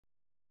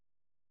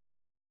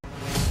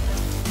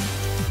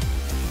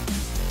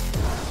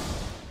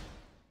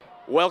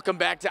Welcome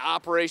back to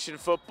Operation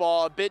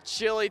Football. A bit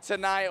chilly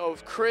tonight,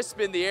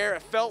 crisp in the air.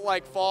 It felt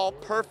like fall,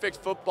 perfect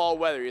football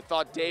weather. You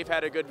thought Dave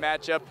had a good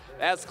matchup.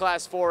 That's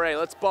Class 4A.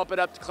 Let's bump it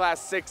up to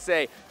Class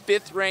 6A.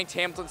 5th ranked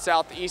Hamilton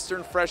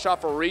Southeastern, fresh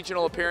off a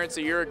regional appearance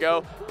a year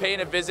ago, paying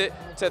a visit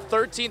to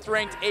 13th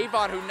ranked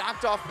Avon, who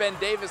knocked off Ben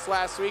Davis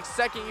last week.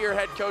 Second year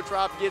head coach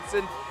Rob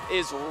Gibson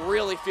is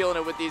really feeling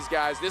it with these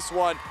guys. This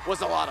one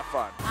was a lot of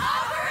fun.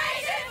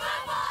 Operation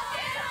Football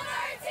Channel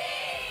 13!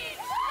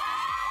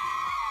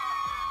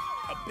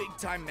 A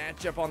big-time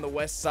matchup on the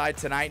west side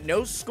tonight.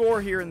 No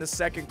score here in the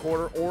second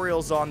quarter.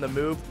 Orioles on the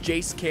move.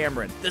 Jace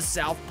Cameron, the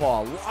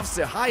southpaw, lofts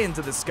it high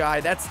into the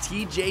sky. That's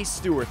TJ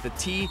Stewart. The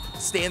T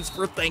stands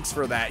for thanks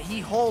for that.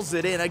 He hauls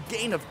it in. A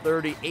gain of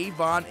 30.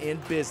 Avon in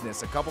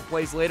business. A couple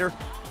plays later,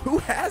 who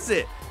has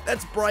it?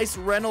 That's Bryce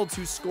Reynolds,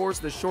 who scores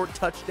the short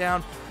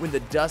touchdown. When the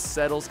dust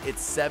settles,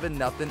 it's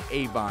 7-0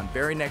 Avon.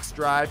 Very next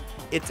drive,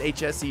 it's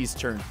IHSAA's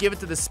turn. Give it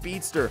to the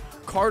speedster,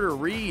 Carter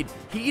Reed.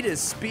 Heat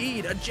his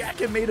speed, a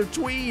jacket made of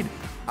tweed.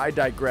 I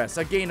digress.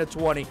 A gain of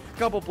 20.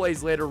 Couple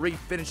plays later, Reed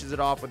finishes it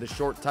off with a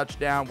short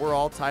touchdown. We're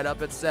all tied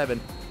up at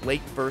 7,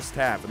 late first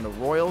half, and the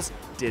Royals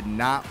did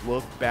not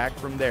look back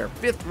from there.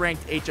 5th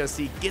ranked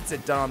IHSAA gets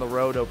it done on the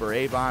road over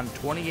Avon.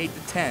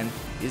 28-10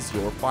 is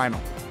your final.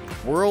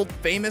 World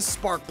famous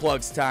spark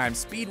plugs time.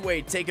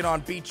 Speedway taking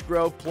on Beech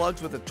Grove.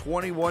 Plugs with a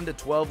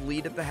 21-12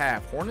 lead at the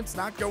half. Hornets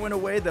not going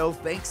away though,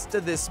 thanks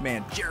to this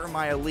man,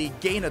 Jeremiah Lee.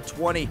 Gain of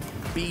 20.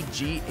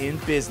 BG in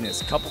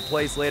business. Couple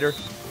plays later,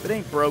 if it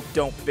ain't broke,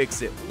 don't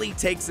fix it. Lee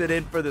takes it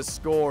in for the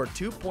score.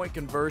 2-point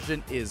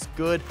conversion is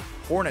good.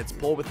 Hornets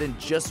pull within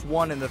just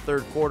 1 in the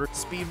third quarter.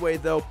 Speedway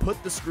though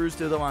put the screws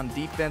to them on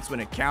defense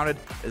when it counted.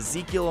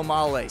 Ezekiel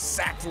Amale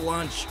sacked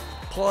lunch.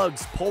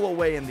 Plugs pull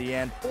away in the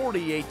end.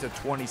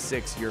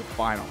 48-26 your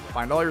final.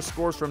 Find all your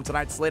scores from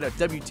tonight's slate at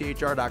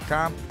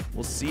WTHR.com.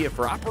 We'll see you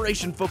for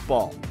Operation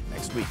Football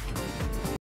next week.